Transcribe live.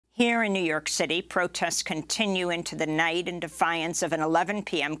Here in New York City, protests continue into the night in defiance of an 11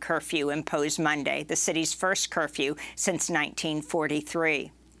 p.m. curfew imposed Monday, the city's first curfew since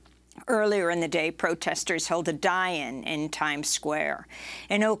 1943. Earlier in the day, protesters held a die-in in Times Square.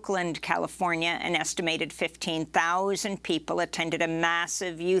 In Oakland, California, an estimated 15,000 people attended a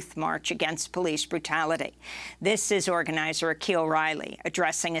massive youth march against police brutality. This is organizer Akil Riley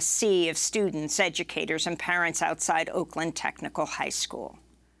addressing a sea of students, educators, and parents outside Oakland Technical High School.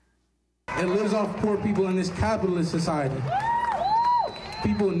 It lives off poor people in this capitalist society.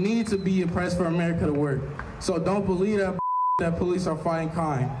 People need to be oppressed for America to work. So don't believe that police are fighting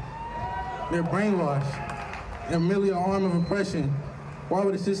crime. They're brainwashed. They're merely an arm of oppression. Why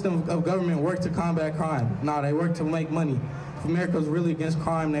would a system of government work to combat crime? No, they work to make money. If America was really against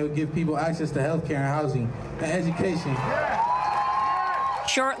crime, they would give people access to health care and housing and education.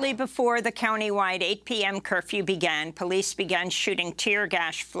 Shortly before the countywide 8 p.m. curfew began, police began shooting tear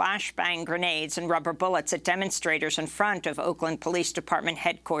gas, flashbang grenades, and rubber bullets at demonstrators in front of Oakland Police Department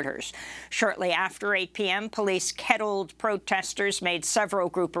headquarters. Shortly after 8 p.m., police kettled protesters, made several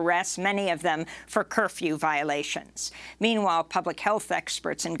group arrests, many of them for curfew violations. Meanwhile, public health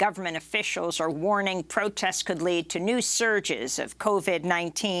experts and government officials are warning protests could lead to new surges of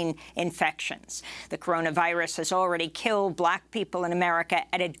COVID-19 infections. The coronavirus has already killed Black people in America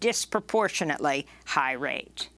at a disproportionately high rate.